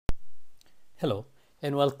Hello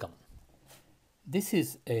and welcome. This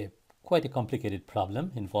is quite a complicated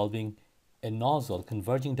problem involving a nozzle,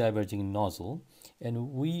 converging diverging nozzle,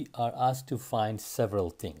 and we are asked to find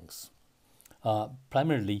several things.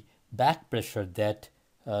 Primarily back pressure that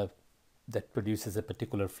produces a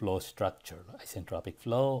particular flow structure, isentropic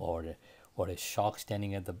flow, or a shock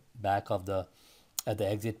standing at the back of the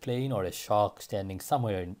exit plane, or a shock standing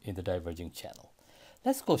somewhere in the diverging channel.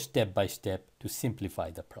 Let's go step by step to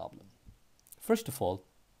simplify the problem. First of all,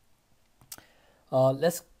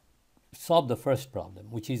 let's solve the first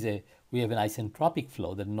problem, which is we have an isentropic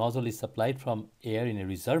flow. The nozzle is supplied from air in a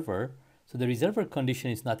reservoir. So the reservoir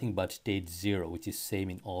condition is nothing but state 0, which is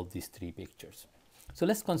same in all these three pictures. So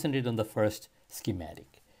let's concentrate on the first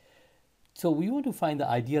schematic. So we want to find the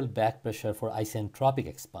ideal back pressure for isentropic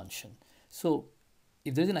expansion. So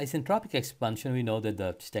if there's an isentropic expansion, we know that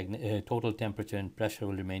the total temperature and pressure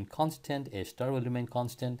will remain constant, A star will remain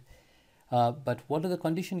constant. But what are the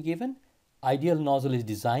conditions given? Ideal nozzle is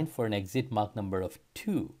designed for an exit Mach number of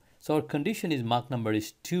 2. So our condition is Mach number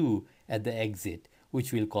is 2 at the exit,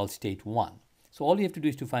 which we'll call state 1. So all you have to do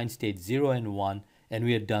is to find state 0 and 1, and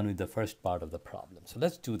we are done with the first part of the problem. So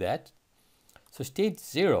let's do that. So state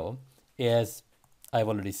 0, as I've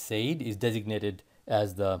already said, is designated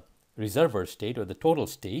as the reservoir state or the total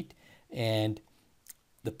state, and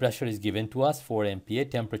the pressure is given to us, 4 MPa,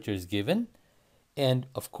 temperature is given. And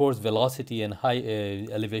of course, velocity and high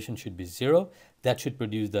elevation should be 0. That should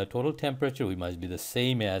produce the total temperature. We must be the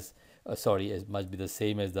same as, must be the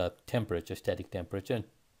same as the temperature, static temperature,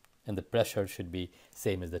 and the pressure should be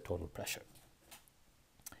same as the total pressure.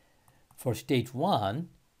 For state 1,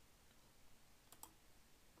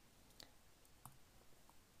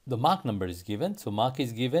 the Mach number is given. So Mach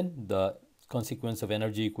is given, the consequence of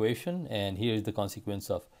energy equation, and here is the consequence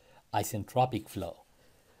of isentropic flow.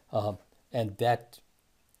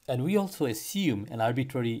 And we also assume an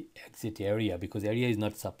arbitrary exit area because area is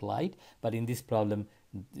not supplied, but in this problem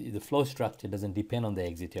the flow structure doesn't depend on the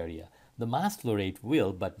exit area. The mass flow rate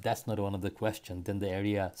will, but that's not one of the questions. Then the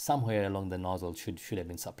area somewhere along the nozzle should have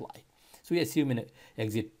been supplied. So we assume an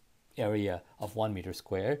exit area of 1 meter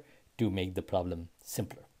square to make the problem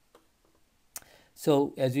simpler.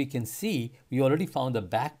 So as we can see, we already found the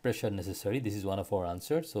back pressure necessary. This is one of our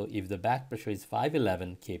answers. So if the back pressure is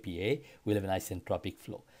 511 kPa, we'll have an isentropic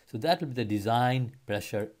flow. So that will be the design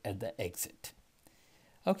pressure at the exit.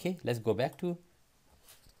 Okay, let's go back to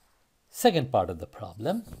second part of the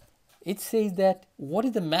problem. It says that what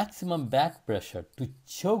is the maximum back pressure to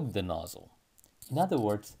choke the nozzle? In other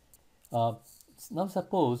words, now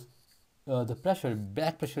suppose the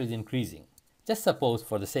back pressure is increasing. Just suppose,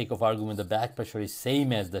 for the sake of argument, the back pressure is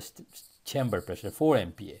same as the chamber pressure, 4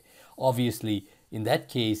 MPa. Obviously, in that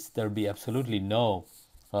case, there will be absolutely no,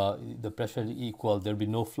 the pressure equal, there will be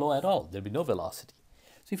no flow at all. There will be no velocity.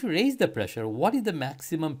 So if you raise the pressure, what is the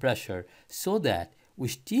maximum pressure so that we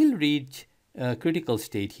still reach critical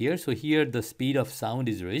state here? So here the speed of sound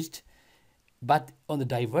is reached, but on the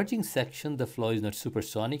diverging section, the flow is not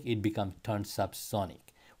supersonic, it turns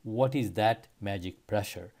subsonic. What is that magic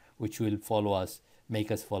pressure which will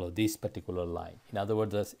make us follow this particular line? In other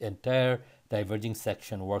words, this entire diverging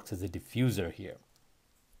section works as a diffuser here.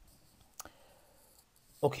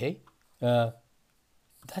 Okay,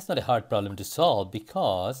 that's not a hard problem to solve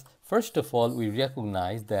because first of all, we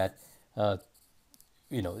recognize that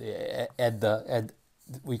we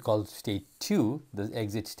call state 2, the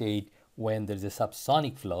exit state, when there's a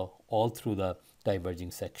subsonic flow all through the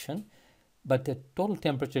diverging section. But the total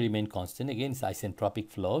temperature remains constant. Again, it's isentropic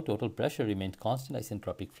flow. Total pressure remains constant,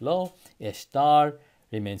 isentropic flow. A star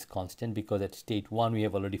remains constant because at state 1 we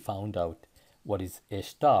have already found out what is A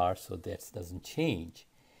star, so that doesn't change.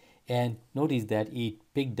 And notice that it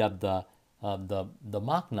picked up the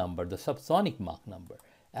Mach number, the subsonic Mach number.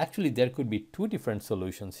 Actually, there could be two different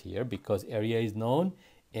solutions here because area is known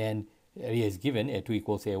and area is given, A2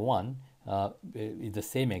 equals A1, is the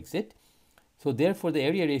same exit. So therefore, the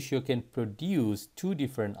area ratio can produce two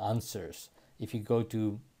different answers. If you go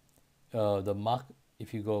to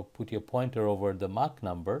if you go put your pointer over the Mach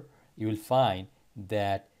number, you will find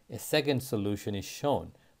that a second solution is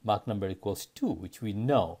shown. Mach number equals 2, which we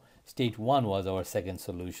know. State 1 was our second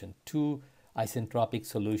solution. 2 isentropic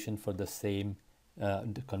solution for the same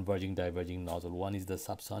converging diverging nozzle. One is the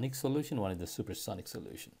subsonic solution, one is the supersonic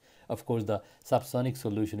solution. Of course, the subsonic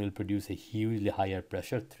solution will produce a hugely higher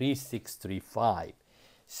pressure, 3635.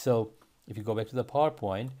 So if you go back to the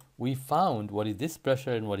PowerPoint, we found what is this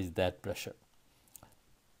pressure and what is that pressure.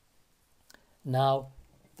 Now,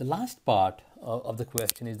 the last part of the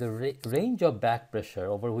question is the range of back pressure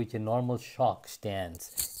over which a normal shock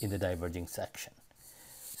stands in the diverging section.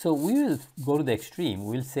 So we will go to the extreme.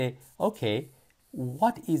 We'll say, okay,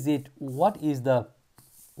 what is the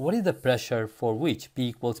pressure for which P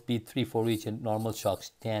equals P3 for which a normal shock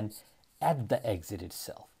stands at the exit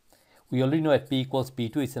itself? We already know at P equals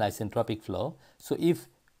P2 it's an isentropic flow. So if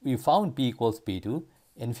we found P equals P2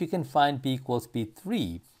 and if you can find P equals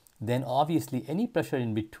P3, then obviously any pressure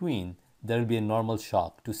in between there will be a normal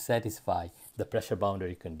shock to satisfy the pressure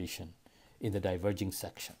boundary condition in the diverging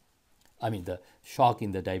section. I mean the shock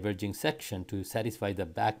in the diverging section to satisfy the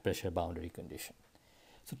back pressure boundary condition.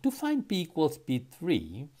 So to find P equals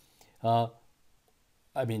P3,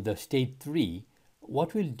 the state 3,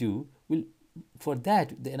 what we'll do, for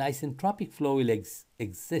that, an isentropic flow will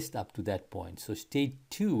exist up to that point. So state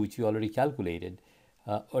 2, which you already calculated,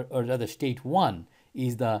 or rather state 1,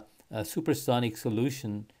 is the supersonic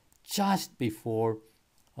solution just before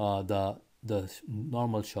the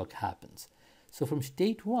normal shock happens. So from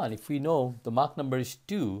state 1, if we know the Mach number is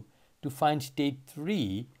 2, to find state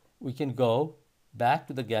 3, we can go back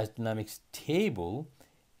to the gas dynamics table,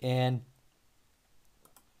 and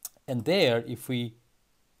there if we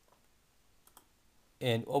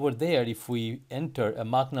over there if we enter a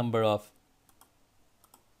Mach number of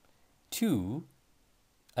 2,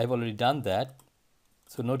 I've already done that.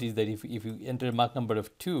 So notice that if you enter a Mach number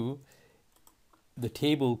of 2, the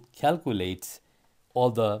table calculates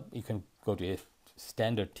you can go to a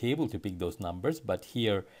standard table to pick those numbers, but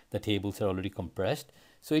here the tables are already compressed.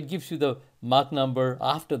 So it gives you the Mach number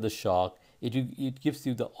after the shock. It gives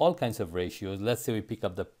you all kinds of ratios. Let's say we pick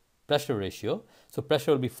up the pressure ratio. So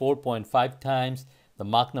pressure will be 4.5 times. The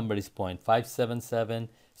Mach number is 0.577.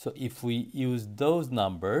 So if we use those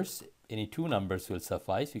numbers, any two numbers will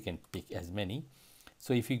suffice. You can pick as many.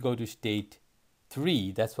 So if you go to state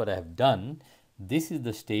 3, that's what I have done. This is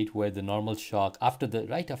the state where the normal shock,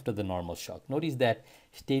 right after the normal shock. Notice that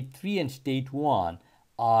state 3 and state 1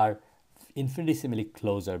 are infinitesimally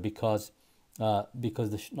closer because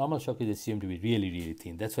the normal shock is assumed to be really, really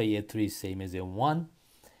thin. That's why A3 is same as A1.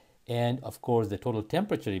 And of course, the total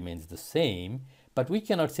temperature remains the same. But we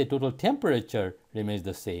cannot say total temperature remains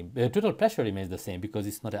the same. Total pressure remains the same because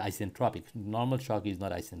it's not isentropic. Normal shock is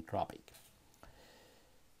not isentropic.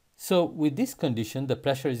 So with this condition, the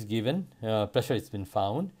pressure is given, pressure has been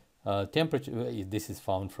found, temperature, this is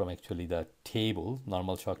found from actually the table,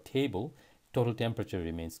 normal shock table, total temperature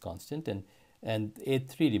remains constant, and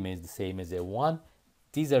A3 remains the same as A1.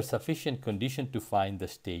 These are sufficient conditions to find the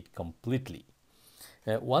state completely.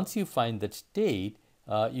 Once you find that state,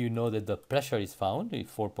 you know that the pressure is found,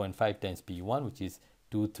 4.5 times P1, which is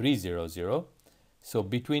 2300. So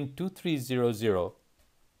between 2300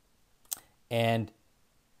 and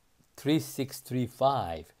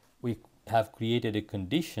 3635, we have created a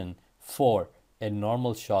condition for a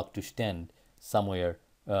normal shock to stand somewhere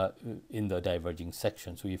in the diverging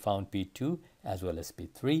section. So we found P2 as well as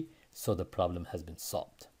P3, so the problem has been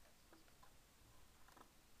solved.